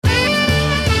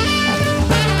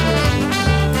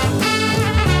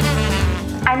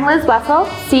I'm Liz Wessel,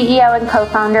 CEO and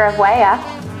co-founder of Way Up.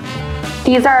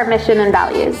 These are our mission and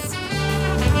values.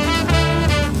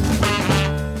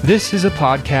 This is a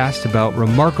podcast about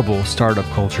remarkable startup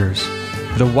cultures,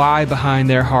 the why behind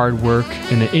their hard work,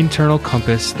 and the internal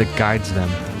compass that guides them.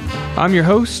 I'm your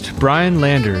host, Brian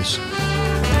Landers.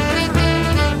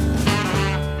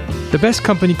 The best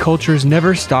company cultures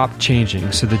never stop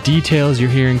changing, so the details you're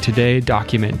hearing today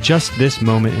document just this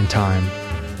moment in time.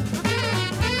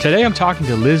 Today I'm talking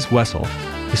to Liz Wessel,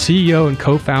 the CEO and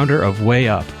co-founder of Way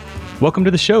Up. Welcome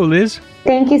to the show, Liz.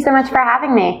 Thank you so much for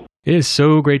having me. It is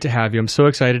so great to have you. I'm so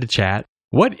excited to chat.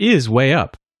 What is Way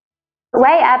Up?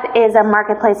 Way Up is a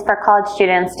marketplace for college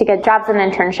students to get jobs and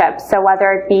internships. So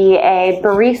whether it be a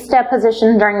barista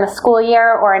position during the school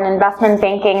year or an investment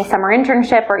banking summer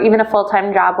internship or even a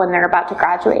full-time job when they're about to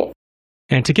graduate.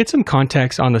 And to get some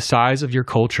context on the size of your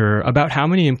culture, about how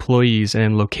many employees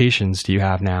and locations do you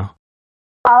have now?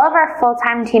 All of our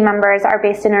full-time team members are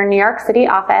based in our New York City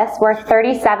office. We're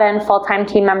 37 full-time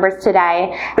team members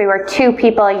today. We were 2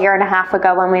 people a year and a half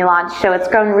ago when we launched, so it's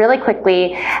grown really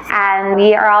quickly. And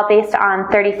we are all based on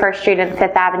 31st Street and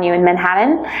 5th Avenue in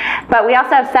Manhattan. But we also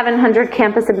have 700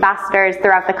 campus ambassadors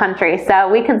throughout the country, so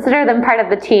we consider them part of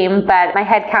the team, but my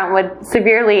headcount would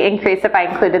severely increase if I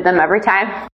included them every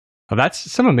time. Well,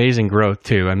 that's some amazing growth,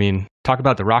 too. I mean, talk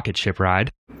about the rocket ship ride.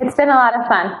 It's been a lot of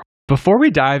fun. Before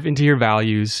we dive into your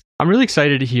values, I'm really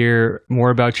excited to hear more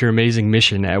about your amazing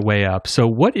mission at Way Up. So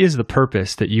what is the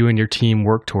purpose that you and your team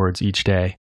work towards each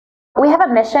day? We have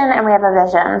a mission and we have a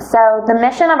vision. So the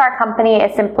mission of our company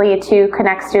is simply to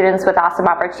connect students with awesome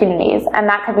opportunities.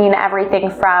 And that could mean everything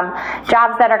from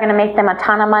jobs that are going to make them a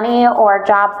ton of money or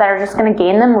jobs that are just going to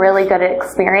gain them really good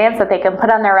experience that they can put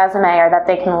on their resume or that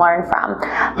they can learn from.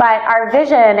 But our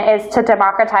vision is to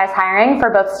democratize hiring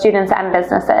for both students and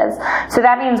businesses. So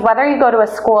that means whether you go to a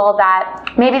school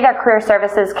that maybe their career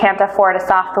services can't afford a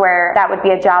software that would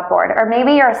be a job board, or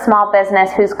maybe you're a small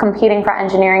business who's competing for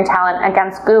engineering talent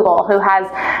against Google, who has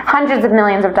hundreds of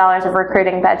millions of dollars of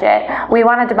recruiting budget. We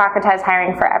want to democratize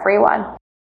hiring for everyone.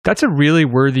 That's a really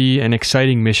worthy and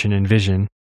exciting mission and vision.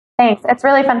 Thanks. It's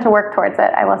really fun to work towards it,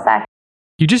 I will say.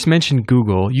 You just mentioned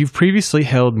Google. You've previously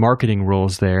held marketing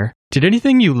roles there. Did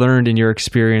anything you learned in your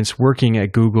experience working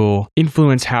at Google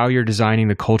influence how you're designing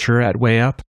the culture at Way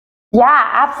Up? Yeah,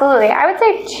 absolutely. I would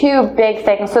say 2 big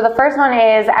things. So the first one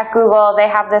is at Google, they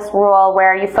have this rule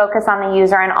where you focus on the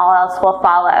user and all else will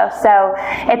follow. So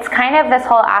it's kind of this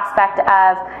whole aspect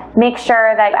of make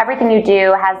sure that everything you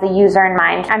do has the user in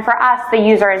mind. And for us, the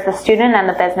user is the student and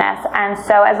the business. And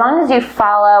so as long as you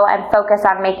follow and focus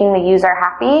on making the user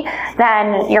happy,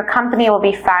 then your company will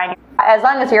be fine. As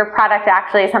long as your product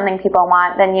actually is something people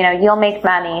want, then you'll make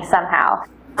money somehow.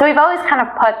 So we've always kind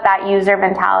of put that user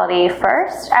mentality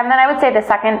first. And then I would say the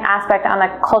second aspect on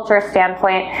a culture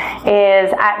standpoint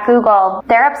is at Google,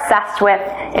 they're obsessed with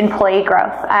employee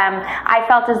growth. I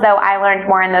felt as though I learned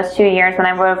more in those 2 years than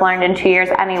I would have learned in 2 years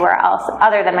anywhere else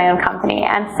other than my own company.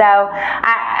 And so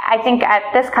I think at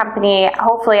this company,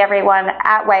 hopefully everyone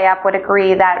at Way Up would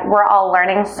agree that we're all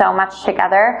learning so much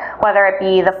together, whether it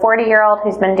be the 40-year-old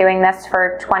who's been doing this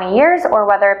for 20 years or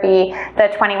whether it be the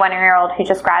 21-year-old who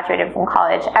just graduated from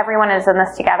college. Everyone is in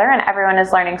this together and everyone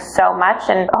is learning so much,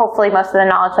 and hopefully most of the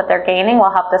knowledge that they're gaining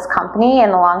will help this company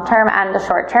in the long term and the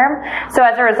short term. So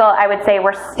as a result, I would say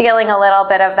we're stealing a little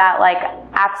bit of that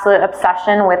absolute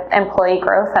obsession with employee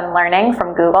growth and learning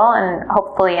from Google and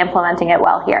hopefully implementing it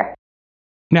well here.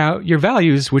 Now, your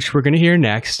values, which we're going to hear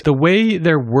next, the way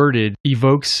they're worded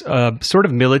evokes a sort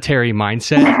of military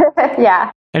mindset.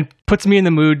 Yeah. And puts me in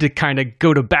the mood to kind of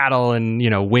go to battle and,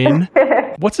 win.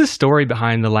 What's the story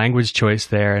behind the language choice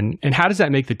there, and how does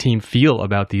that make the team feel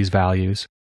about these values?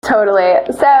 Totally.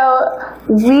 So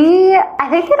I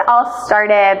think it all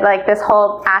started this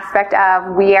whole aspect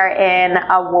of we are in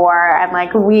a war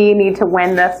and we need to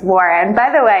win this war. And by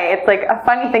the way, it's a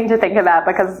funny thing to think about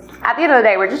because at the end of the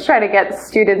day, we're just trying to get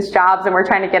students jobs and we're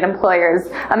trying to get employers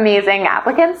amazing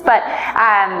applicants. But,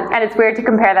 and it's weird to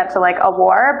compare that to a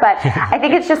war, but I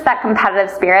think it's just that competitive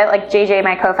spirit. JJ,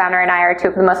 my co-founder, and I are 2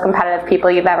 of the most competitive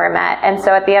people you've ever met. And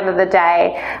so at the end of the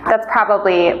day, that's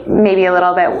probably maybe a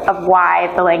little bit of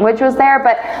why the language was there,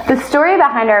 but the story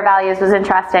behind our values was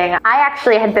interesting. I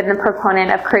actually had been the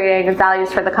proponent of creating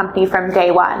values for the company from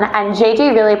day one, and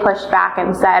JJ really pushed back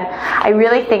and said, I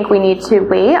really think we need to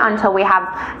wait until we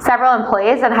have several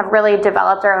employees that have really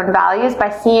developed our own values by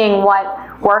seeing what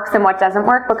works and what doesn't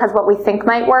work, because what we think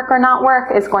might work or not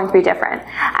work is going to be different.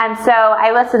 And so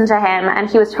I listened to him, and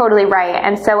he was totally right.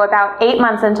 And so about 8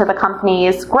 months into the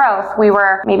company's growth, we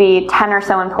were maybe 10 or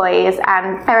so employees.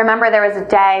 And I remember there was a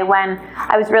day when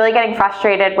I was really getting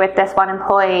frustrated with this one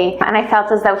employee, and I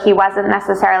felt as though he wasn't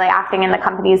necessarily acting in the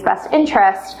company's best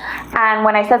interest. And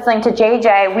when I said something to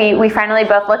JJ, we finally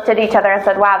both looked at each other and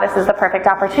said, wow, this is the perfect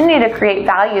opportunity to create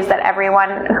values that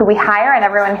everyone who we hire and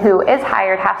everyone who is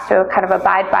hired has to kind of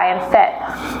abide by and fit.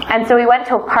 And so we went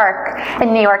to a park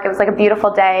in New York. It was like a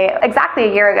beautiful day, exactly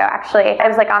a year ago, actually. It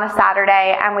was like on a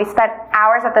Saturday, and we spent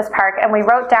hours at this park, and we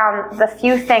wrote down the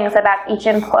few things about each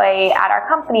employee at our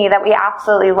company that we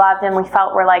absolutely loved and we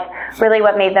felt were like really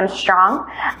what made them strong.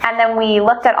 And then we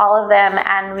looked at all of them,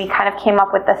 and we kind of came up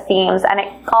with the themes, and it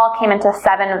all came into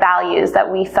 7 values that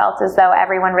we felt as though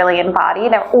everyone really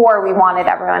embodied, or we wanted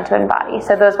everyone to embody.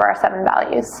 So those were our 7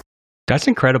 values. That's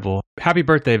incredible. Happy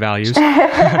birthday, values.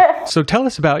 So tell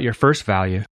us about your first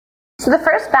value. So the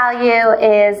first value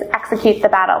is execute the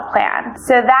battle plan.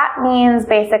 So that means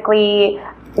basically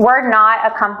we're not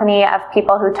a company of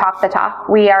people who talk the talk.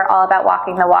 We are all about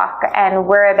walking the walk, and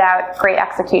we're about great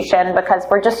execution because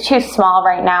we're just too small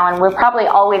right now, and we probably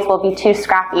always will be too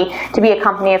scrappy to be a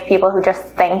company of people who just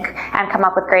think and come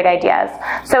up with great ideas.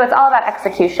 So it's all about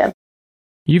execution.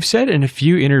 You've said in a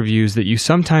few interviews that you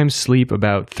sometimes sleep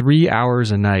about 3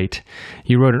 hours a night.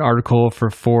 You wrote an article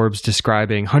for Forbes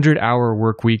describing 100-hour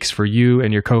work weeks for you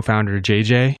and your co-founder,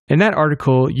 JJ. In that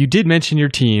article, you did mention your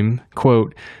team,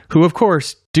 quote, who of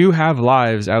course do have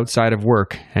lives outside of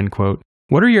work, end quote.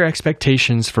 What are your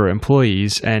expectations for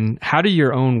employees, and how do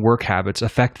your own work habits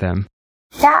affect them?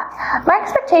 Yeah, my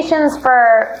expectations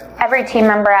for every team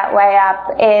member at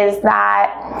WayUp is that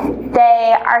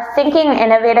they are thinking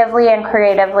innovatively and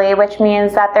creatively, which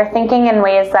means that they're thinking in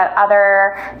ways that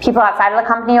other people outside of the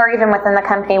company or even within the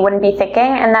company wouldn't be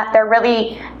thinking, and that they're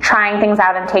really trying things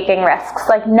out and taking risks.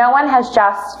 Like, no one has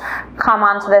just come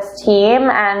onto this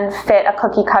team and fit a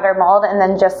cookie cutter mold and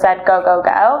then just said, go, go,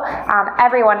 go.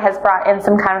 Everyone has brought in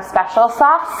some kind of special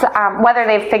sauce, whether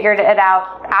they've figured it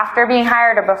out after being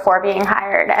hired or before being hired.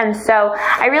 And so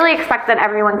I really expect that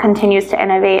everyone continues to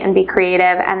innovate and be creative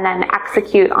and then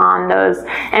execute on those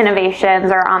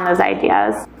innovations or on those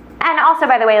ideas. And also,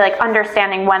 by the way, like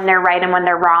understanding when they're right and when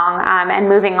they're wrong, and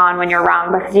moving on when you're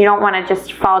wrong, because you don't want to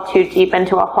just fall too deep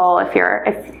into a hole if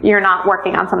you're not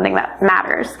working on something that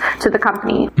matters to the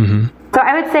company. Mm-hmm. So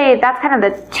I would say that's kind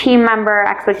of the team member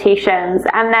expectations.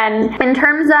 And then in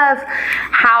terms of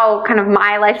how kind of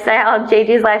my lifestyle and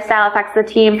JJ's lifestyle affects the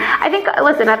team, I think,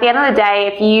 listen, at the end of the day,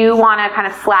 if you want to kind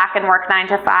of slack and work 9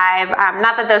 to 5,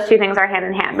 not that those two things are hand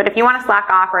in hand, but if you want to slack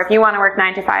off or if you want to work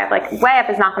 9 to 5, like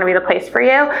WayUp is not going to be the place for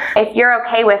you. If you're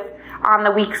okay with on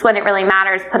the weeks when it really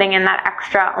matters, putting in that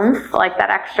extra oomph, like that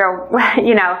extra,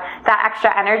 that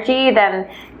extra energy, then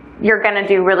you're going to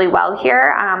do really well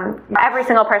here. Every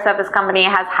single person at this company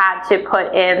has had to put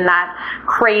in that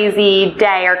crazy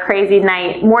day or crazy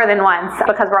night more than once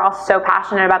because we're all so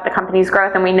passionate about the company's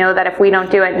growth, and we know that if we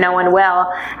don't do it, no one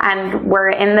will. And we're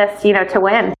in this, to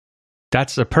win.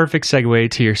 That's a perfect segue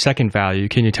to your second value.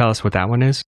 Can you tell us what that one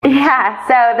is? Yeah,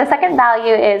 so the second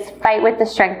value is fight with the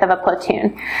strength of a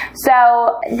platoon.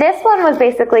 So this one was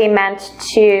basically meant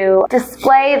to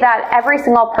display that every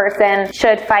single person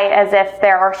should fight as if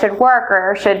or should work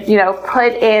or should,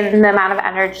 put in the amount of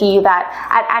energy that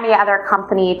at any other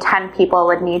company 10 people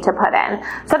would need to put in.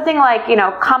 Something like,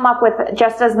 come up with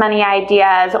just as many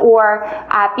ideas or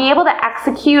be able to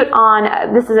execute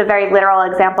on, this is a very literal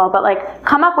example, but like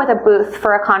come up with a booth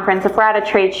for a conference if we're at a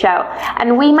trade show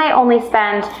and we might only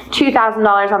spend $2,000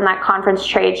 on that conference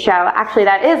trade show. Actually,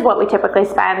 that is what we typically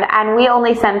spend, and we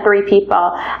only send 3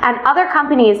 people. And other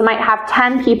companies might have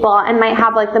 10 people and might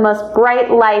have like the most bright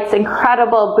lights,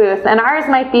 incredible booth, and ours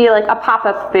might be like a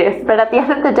pop-up booth. But at the end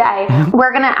of the day,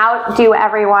 we're going to outdo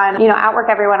everyone, outwork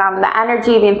everyone on the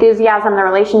energy, the enthusiasm, the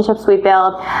relationships we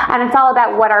build, and it's all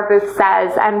about what our booth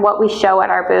says and what we show at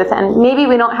our booth. And maybe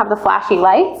we don't have the flashy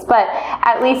lights, but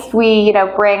at least we,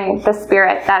 bring the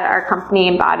spirit that our company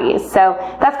embodies. So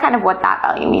that's kind of what that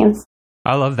value means.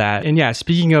 I love that. And yeah,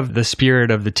 speaking of the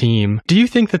spirit of the team, do you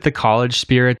think that the college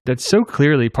spirit that's so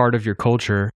clearly part of your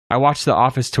culture, I watched the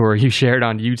office tour you shared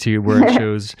on YouTube where it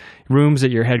shows rooms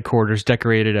at your headquarters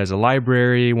decorated as a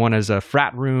library, one as a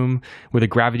frat room with a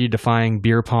gravity-defying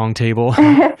beer pong table.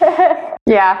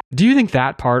 Yeah. Do you think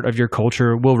that part of your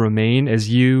culture will remain as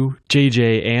you,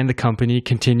 JJ, and the company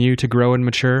continue to grow and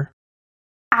mature?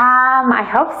 I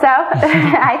hope so.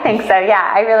 I think so.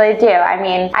 Yeah, I really do. I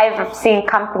mean, I've seen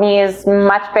companies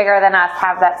much bigger than us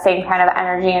have that same kind of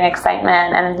energy and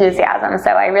excitement and enthusiasm.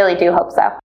 So I really do hope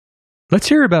so. Let's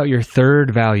hear about your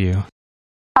third value.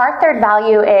 Our third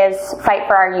value is fight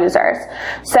for our users.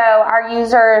 So our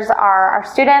users are our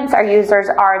students, our users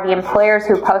are the employers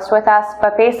who post with us,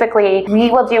 but basically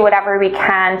we will do whatever we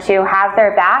can to have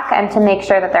their back and to make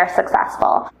sure that they're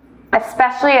successful.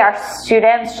 Especially our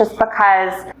students, just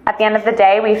because at the end of the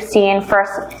day, we've seen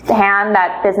firsthand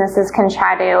that businesses can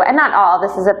try to, and not all,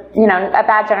 this is a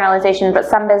bad generalization, but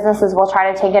some businesses will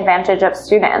try to take advantage of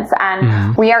students,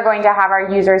 and we are going to have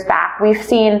our users back. We've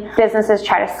seen businesses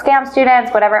try to scam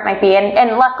students, whatever it might be,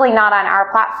 and luckily not on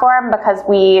our platform because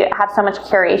we have so much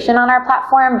curation on our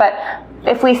platform, but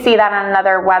if we see that on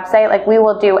another website, we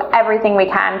will do everything we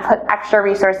can, put extra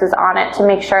resources on it to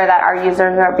make sure that our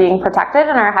users are being protected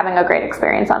and are having a great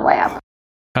experience on WayUp.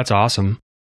 That's awesome.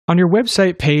 On your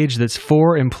website page that's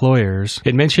for employers,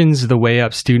 it mentions the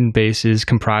WayUp student base is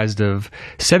comprised of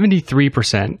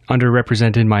 73%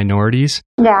 underrepresented minorities.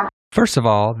 Yeah. First of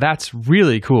all, that's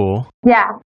really cool. Yeah.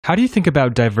 How do you think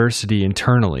about diversity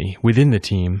internally within the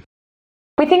team?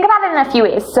 We think about it in a few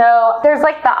ways. So there's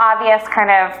the obvious kind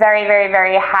of very, very,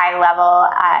 very high level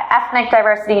ethnic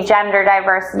diversity, gender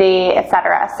diversity,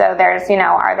 etc. So there's,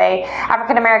 are they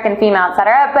African American, female,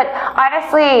 etc. But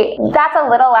honestly, that's a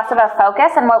little less of a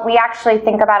focus. And what we actually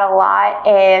think about a lot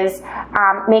is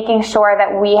making sure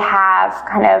that we have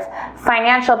kind of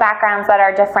financial backgrounds that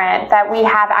are different, that we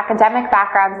have academic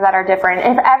backgrounds that are different.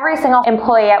 If every single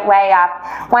employee at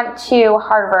WayUp went to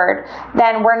Harvard,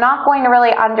 then we're not going to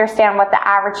really understand what the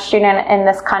average student in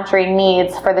this country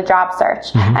needs for the job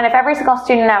search. And if every single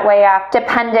student at WayUp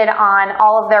depended on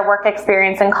all of their work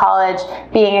experience in college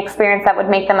being experience that would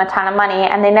make them a ton of money,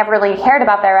 and they never really cared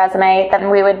about their resume,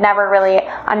 then we would never really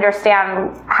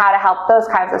understand how to help those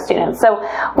kinds of students. So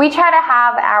we try to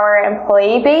have our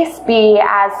employee base be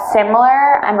as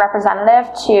similar and representative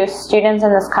to students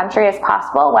in this country as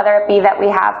possible, whether it be that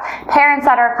we have parents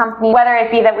at our company, whether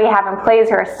it be that we have employees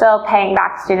who are still paying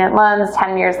back student loans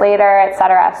 10 years later, etc.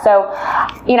 So,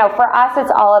 for us,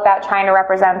 it's all about trying to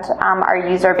represent our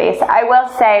user base. I will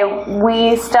say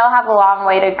we still have a long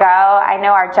way to go. I know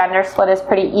our gender split is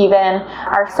pretty even.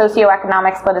 Our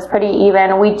socioeconomic split is pretty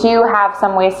even. We do have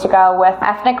some ways to go with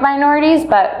ethnic minorities,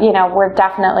 but, we're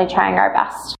definitely trying our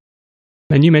best.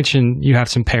 And you mentioned you have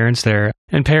some parents there,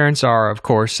 and parents are, of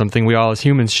course, something we all as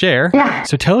humans share. Yeah.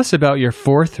 So tell us about your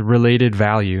fourth related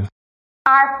value.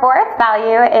 Our fourth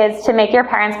value is to make your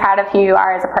parents proud of who you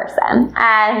are as a person.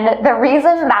 And the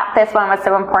reason that this one was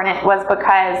so important was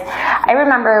because I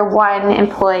remember one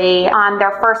employee on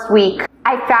their first week,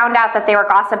 I found out that they were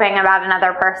gossiping about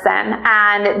another person.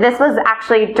 And this was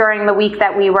actually during the week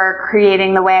that we were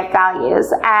creating the WayUp values.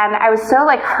 And I was so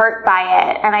hurt by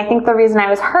it. And I think the reason I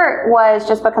was hurt was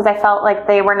just because I felt like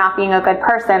they were not being a good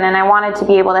person. And I wanted to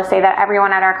be able to say that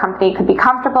everyone at our company could be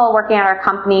comfortable working at our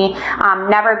company,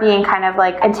 never being kind of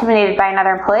intimidated by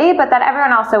another employee, but that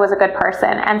everyone also was a good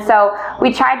person. And so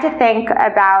we tried to think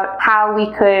about how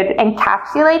we could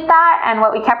encapsulate that. And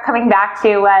what we kept coming back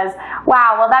to was,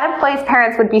 wow, well, that employee's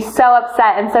parents would be so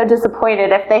upset and so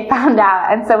disappointed if they found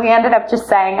out. And so we ended up just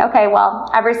saying, okay, well,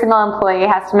 every single employee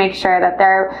has to make sure that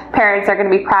their parents are going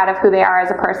to be proud of who they are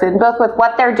as a person, both with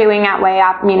what they're doing at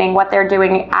WayUp, meaning what they're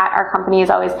doing at our company is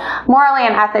always morally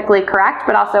and ethically correct,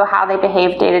 but also how they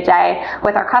behave day to day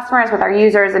with our customers, with our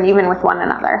users, and even with one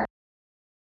another.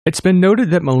 It's been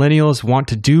noted that millennials want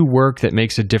to do work that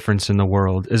makes a difference in the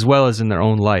world, as well as in their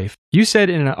own life. You said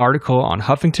in an article on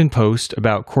Huffington Post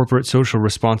about corporate social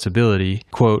responsibility,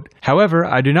 quote, "However,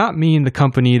 I do not mean the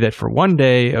company that for one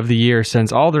day of the year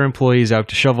sends all their employees out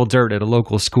to shovel dirt at a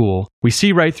local school. We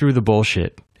see right through the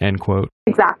bullshit," end quote.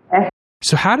 Exactly.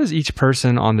 So how does each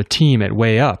person on the team at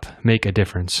WayUp make a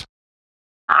difference?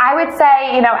 I would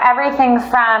say, everything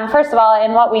from, first of all,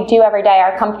 in what we do every day,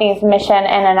 our company's mission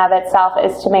in and of itself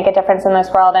is to make a difference in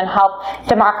this world and help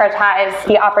democratize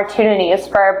the opportunities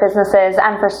for businesses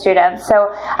and for students.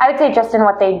 So I would say just in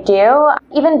what they do,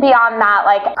 even beyond that,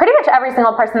 pretty much every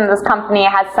single person in this company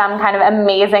has some kind of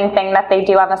amazing thing that they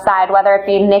do on the side, whether it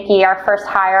be Nikki, our first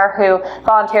hire, who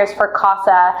volunteers for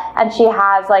CASA, and she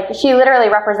has, she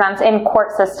literally represents in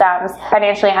court systems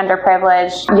financially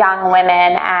underprivileged young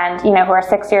women and, who are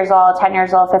 6 years old, 10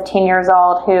 years old, 15 years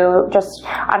old, who just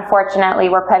unfortunately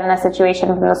were put in a situation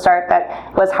from the start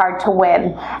that was hard to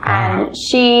win. And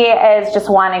she is just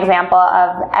one example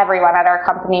of everyone at our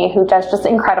company who does just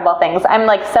incredible things. I'm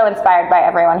so inspired by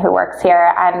everyone who works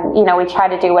here, and we try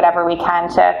to do whatever we can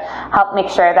to help make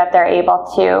sure that they're able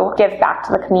to give back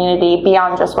to the community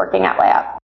beyond just working at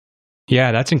WayUp.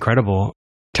 Yeah, that's incredible.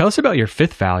 Tell us about your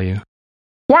fifth value.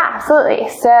 Yeah, absolutely.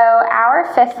 So our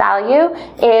fifth value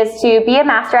is to be a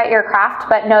master at your craft,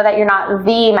 but know that you're not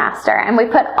the master. And we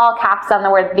put all caps on the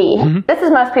word the. Mm-hmm. This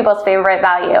is most people's favorite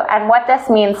value. And what this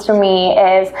means to me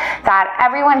is that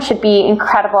everyone should be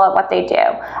incredible at what they do,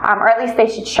 or at least they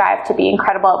should strive to be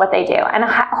incredible at what they do. And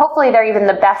hopefully they're even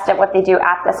the best at what they do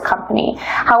at this company.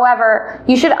 However,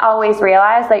 you should always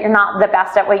realize that you're not the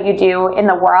best at what you do in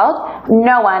the world.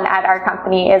 No one at our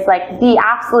company is like the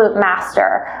absolute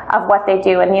master of what they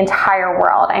do in the entire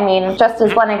world. I mean, just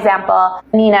as one example,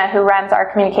 Nina, who runs our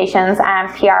communications and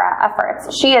PR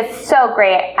efforts, she is so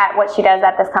great at what she does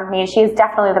at this company. She is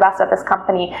definitely the best at this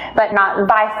company, but not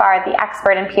by far the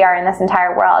expert in PR in this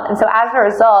entire world. And so as a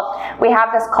result, we have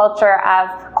this culture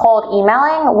of cold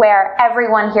emailing where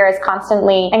everyone here is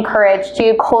constantly encouraged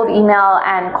to cold email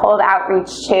and cold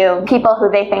outreach to people who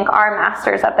they think are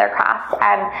masters at their craft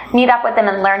and meet up with them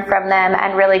and learn from them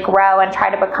and really grow and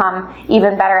try to become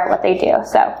even better at what they do.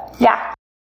 So, yeah.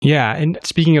 Yeah, and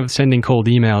speaking of sending cold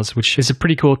emails, which is a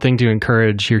pretty cool thing to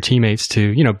encourage your teammates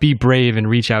to, be brave and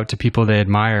reach out to people they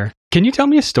admire. Can you tell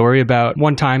me a story about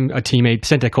one time a teammate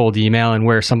sent a cold email and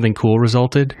where something cool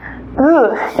resulted?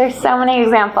 Ooh, there's so many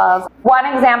examples. One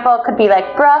example could be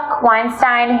like Brooke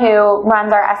Weinstein, who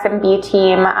runs our SMB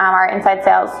team, our inside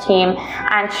sales team,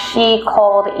 and she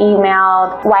cold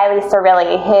emailed Wiley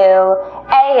Cirilli,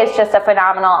 who A, is just a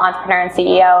phenomenal entrepreneur and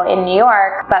CEO in New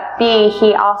York, but B,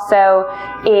 he also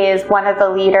is one of the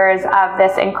leaders of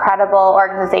this incredible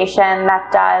organization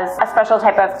that does a special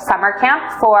type of summer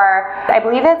camp for, I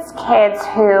believe it's kids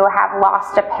who have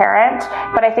lost a parent,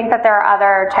 but I think that there are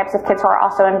other types of kids who are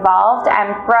also involved. And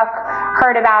Brooke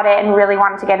heard about it and really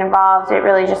wanted to get involved. It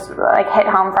really just hit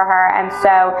home for her. And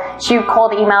so she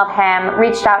cold emailed him,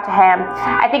 reached out to him.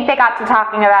 I think they got to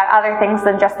talking about other things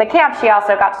than just the camp. She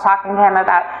also got to talking to him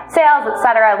about sales,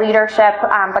 etc., leadership,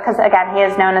 because again, he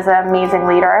is known as an amazing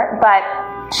leader. But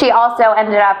she also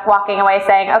ended up walking away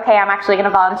saying, okay, I'm actually going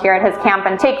to volunteer at his camp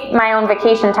and take my own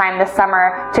vacation time this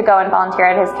summer to go and volunteer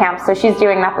at his camp. So she's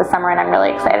doing that this summer, and I'm really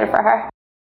excited for her.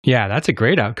 Yeah, that's a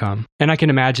great outcome. And I can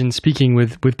imagine speaking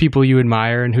with people you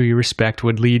admire and who you respect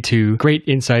would lead to great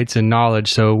insights and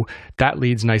knowledge. So that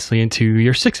leads nicely into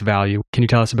your sixth value. Can you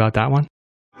tell us about that one?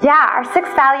 Yeah, our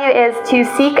sixth value is to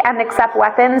seek and accept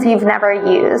weapons you've never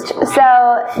used. So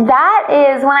that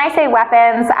is, when I say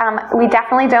weapons, we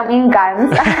definitely don't mean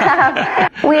guns.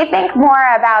 We think more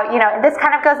about, this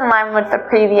kind of goes in line with the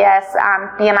previous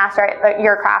be a master at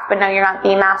your craft, but no, you're not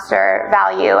the master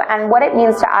value. And what it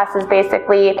means to us is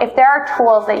basically, if there are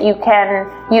tools that you can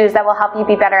use that will help you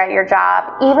be better at your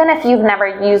job, even if you've never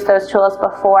used those tools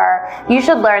before, you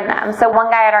should learn them. So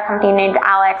one guy at our company named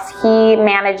Alex, he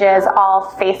manages all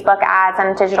Facebook ads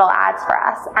and digital ads for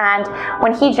us. And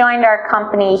when he joined our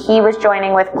company, he was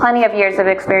joining with plenty of years of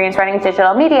experience running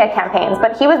digital media campaigns,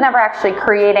 but he was never actually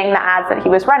creating the ads that he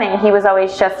was running. He was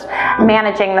always just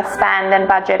managing the spend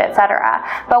and budget, etc.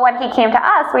 But when he came to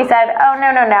us, we said, oh,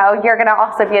 no, you're going to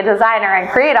also be a designer and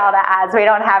create all the ads. We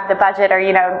don't have the budget or,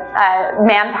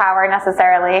 manpower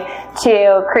necessarily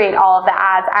to create all of the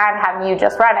ads and have you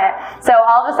just run it. So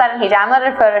all of a sudden he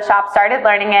downloaded Photoshop, started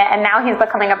learning it, and now he's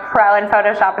becoming a pro in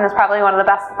Photoshop and is probably one of the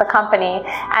best at the company.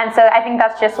 And so I think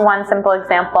that's just one simple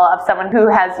example of someone who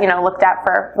has, looked out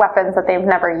for weapons that they've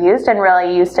never used and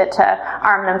really used it to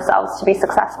arm themselves to be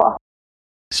successful.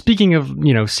 Speaking of,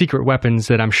 secret weapons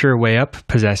that I'm sure WayUp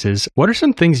possesses, what are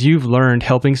some things you've learned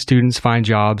helping students find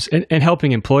jobs and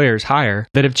helping employers hire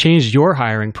that have changed your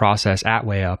hiring process at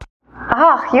WayUp?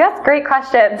 Oh, you ask great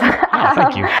questions. Oh,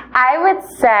 thank you. I would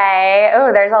say,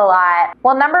 there's a lot.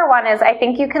 Well, number one is I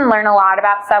think you can learn a lot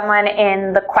about someone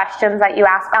in the questions that you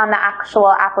ask on the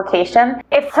actual application.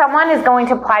 If someone is going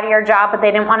to apply to your job, but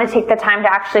they didn't want to take the time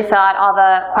to actually fill out all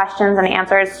the questions and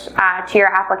answers to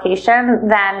your application,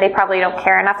 then they probably don't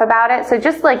care enough about it. So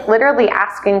just literally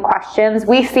asking questions.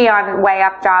 We see on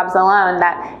WayUp jobs alone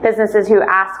that businesses who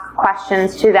ask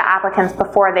questions to the applicants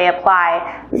before they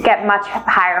apply get much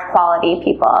higher quality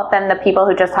people than the people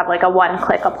who just have a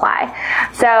one-click apply.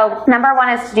 So number one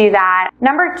is to do that.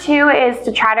 Number two is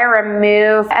to try to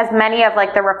remove as many of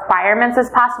the requirements as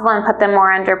possible and put them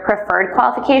more under preferred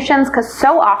qualifications, because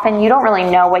so often you don't really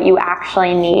know what you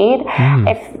actually need.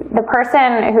 If the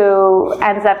person who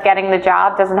ends up getting the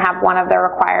job doesn't have one of their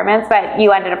requirements, but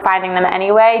you ended up finding them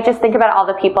anyway, just think about all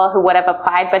the people who would have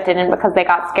applied but didn't because they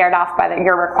got scared off by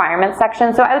your requirements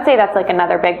section. So I would say that's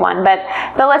another big one, but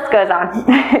the list goes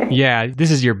on. Yeah,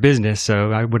 this is your business,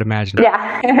 so I would imagine.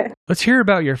 Yeah. Let's hear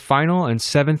about your final and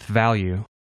seventh value.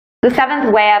 The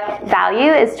seventh way up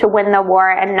value is to win the war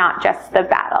and not just the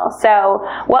battle. So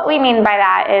what we mean by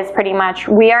that is pretty much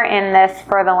we are in this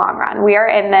for the long run. We are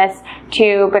in this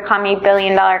to become a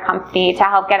billion-dollar company, to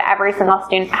help get every single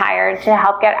student hired, to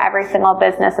help get every single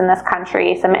business in this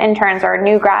country, some interns or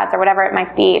new grads or whatever it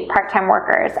might be, part-time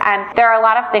workers. And there are a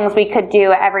lot of things we could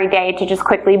do every day to just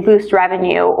quickly boost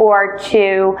revenue or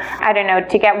to, I don't know,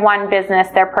 to get one business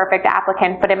their perfect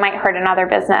applicant, but it might hurt another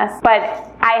business. But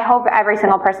I hope every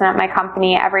single person at my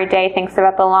company every day thinks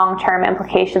about the long-term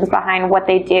implications behind what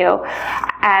they do.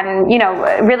 And,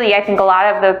 really, I think a lot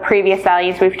of the previous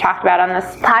values we've talked about on this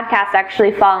podcast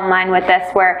actually fall in line with this,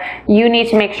 where you need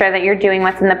to make sure that you're doing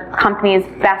what's in the company's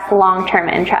best long-term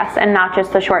interest and not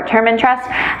just the short-term interest.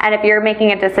 And if you're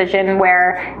making a decision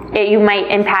where you might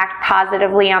impact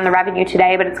positively on the revenue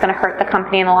today, but it's going to hurt the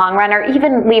company in the long run, or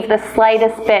even leave the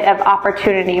slightest bit of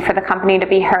opportunity for the company to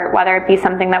be hurt, whether it be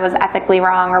something that was ethically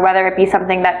wrong or whether it be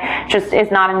something that just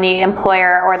is not in the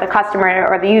employer or the customer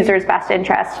or the user's best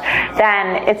interest,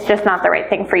 then it's just not the right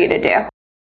thing for you to do.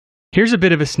 Here's a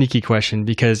bit of a sneaky question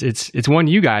because it's one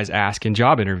you guys ask in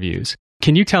job interviews.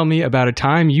 Can you tell me about a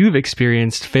time you've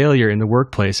experienced failure in the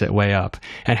workplace at WayUp,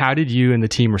 and how did you and the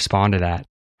team respond to that?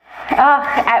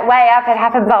 At WayUp, it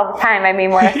happens all the time. I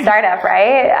mean, we're a startup,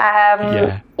 right?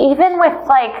 Yeah. Even with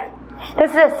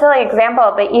this is a silly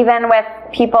example, but even with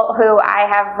people who I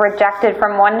have rejected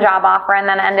from one job offer and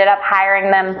then ended up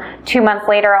hiring them 2 months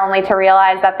later only to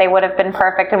realize that they would have been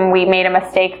perfect and we made a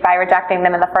mistake by rejecting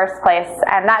them in the first place.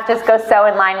 And that just goes so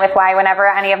in line with why whenever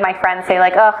any of my friends say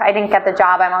I didn't get the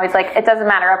job, I'm always like, it doesn't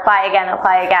matter, apply again,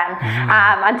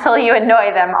 until you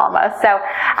annoy them almost. So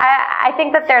I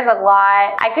think that there's a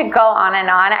lot, I could go on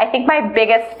and on. I think my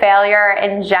biggest failure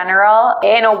in general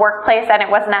in a workplace, and it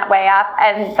wasn't at WayUp,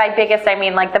 and by biggest I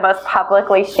mean the most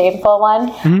publicly shameful one,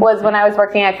 was when I was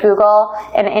working at Google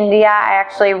in India. I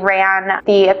actually ran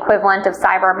the equivalent of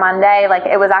Cyber Monday.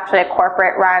 It was actually a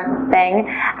corporate run thing,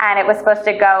 and it was supposed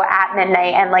to go at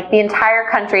midnight, and the entire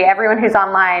country, everyone who's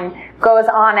online goes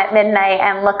on at midnight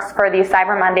and looks for these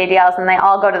Cyber Monday deals, and they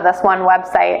all go to this one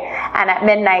website, and at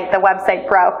midnight the website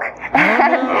broke.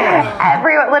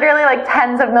 Everyone, literally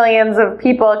tens of millions of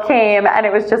people came, and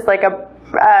it was just a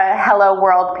hello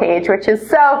world page, which is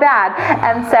so bad.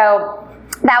 And so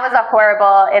that was a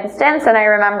horrible instance, and I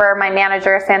remember my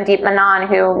manager, Sandeep Menon,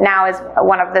 who now is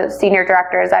one of the senior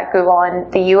directors at Google in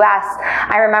the US,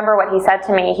 I remember what he said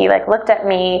to me. He looked at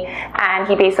me and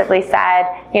he basically said,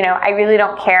 I really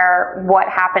don't care what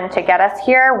happened to get us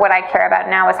here. What I care about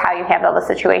now is how you handle the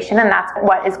situation, and that's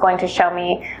what is going to show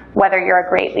me whether you're a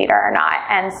great leader or not.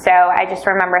 And so I just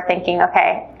remember thinking,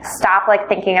 okay, stop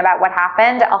thinking about what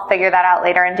happened. I'll figure that out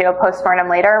later and do a postmortem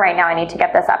later. Right now I need to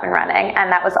get this up and running.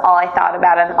 And that was all I thought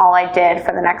about and all I did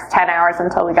for the next 10 hours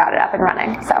until we got it up and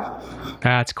running. So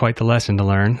that's quite the lesson to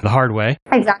learn the hard way.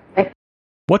 Exactly.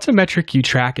 What's a metric you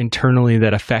track internally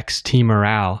that affects team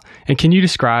morale? And can you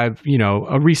describe,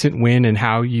 a recent win and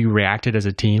how you reacted as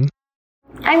a team?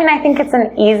 I think it's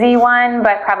an easy one,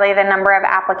 but probably the number of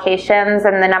applications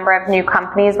and the number of new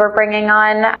companies we're bringing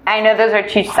on. I know those are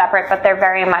two separate, but they're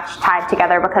very much tied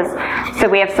together because so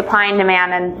we have supply and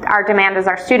demand, and our demand is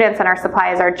our students and our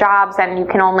supply is our jobs, and you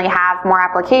can only have more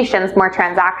applications, more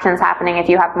transactions happening if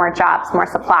you have more jobs, more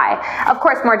supply. Of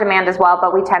course, more demand as well,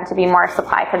 but we tend to be more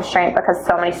supply constrained because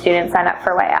so many students sign up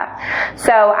for WayUp.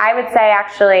 So I would say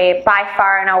actually by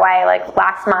far and away,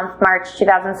 last month, March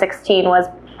 2016 was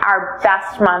our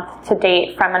best month to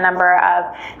date from a number of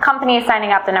companies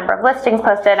signing up, the number of listings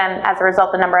posted, and as a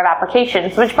result, the number of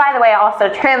applications, which by the way also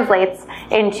translates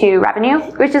into revenue,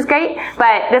 which is great.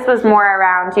 But this was more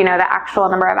around, the actual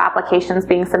number of applications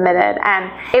being submitted.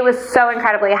 And it was so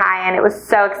incredibly high and it was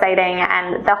so exciting,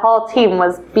 and the whole team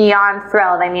was beyond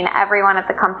thrilled. Everyone at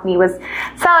the company was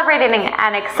celebrating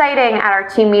and exciting at our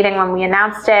team meeting when we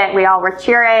announced it. We all were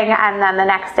cheering, and then the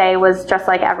next day was just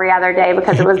like every other day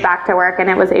because it was back to work, and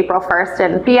it was April 1st,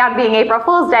 and beyond being April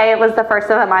Fool's Day, it was the first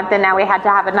of the month, and now we had to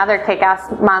have another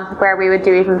kick-ass month where we would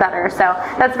do even better. So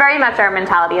that's very much our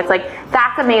mentality. It's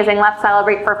that's amazing, let's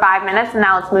celebrate for 5 minutes, and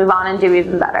now let's move on and do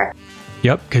even better.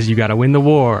 Yep, because you got to win the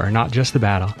war, not just the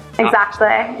battle.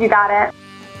 Exactly, you got it.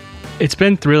 It's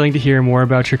been thrilling to hear more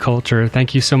about your culture.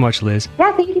 Thank you so much, Liz.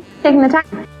 Yeah, thank you for taking the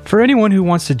time. For anyone who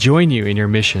wants to join you in your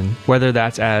mission, whether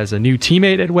that's as a new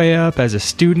teammate at WayUp, as a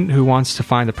student who wants to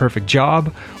find the perfect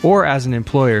job, or as an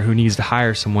employer who needs to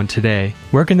hire someone today,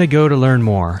 where can they go to learn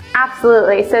more?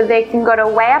 Absolutely. So they can go to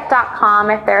wayup.com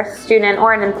if they're a student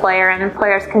or an employer, and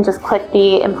employers can just click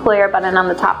the employer button on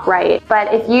the top right.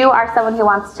 But if you are someone who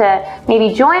wants to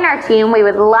maybe join our team, we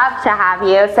would love to have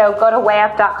you. So go to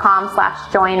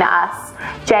wayup.com/join us,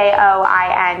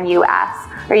 JOINUS.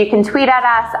 or you can tweet at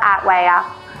us at Way Up.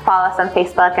 Follow us on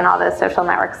Facebook and all those social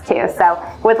networks too. So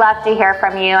would love to hear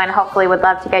from you, and hopefully would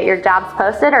love to get your jobs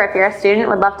posted, or if you're a student,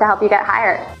 would love to help you get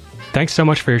hired. Thanks so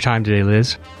much for your time today,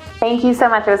 Liz. Thank you so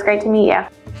much. It was great to meet you.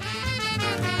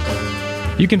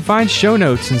 You can find show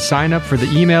notes and sign up for the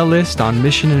email list on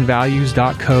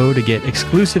missionandvalues.co to get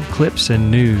exclusive clips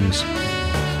and news.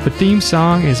 The theme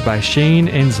song is by Shane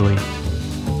Ensley.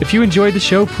 If you enjoyed the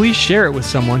show, please share it with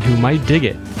someone who might dig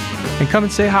it. And come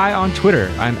and say hi on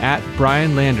Twitter. I'm at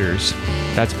Brian Landers.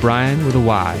 That's Brian with a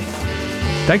Y.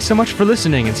 Thanks so much for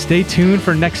listening, and stay tuned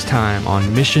for next time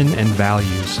on Mission and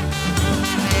Values.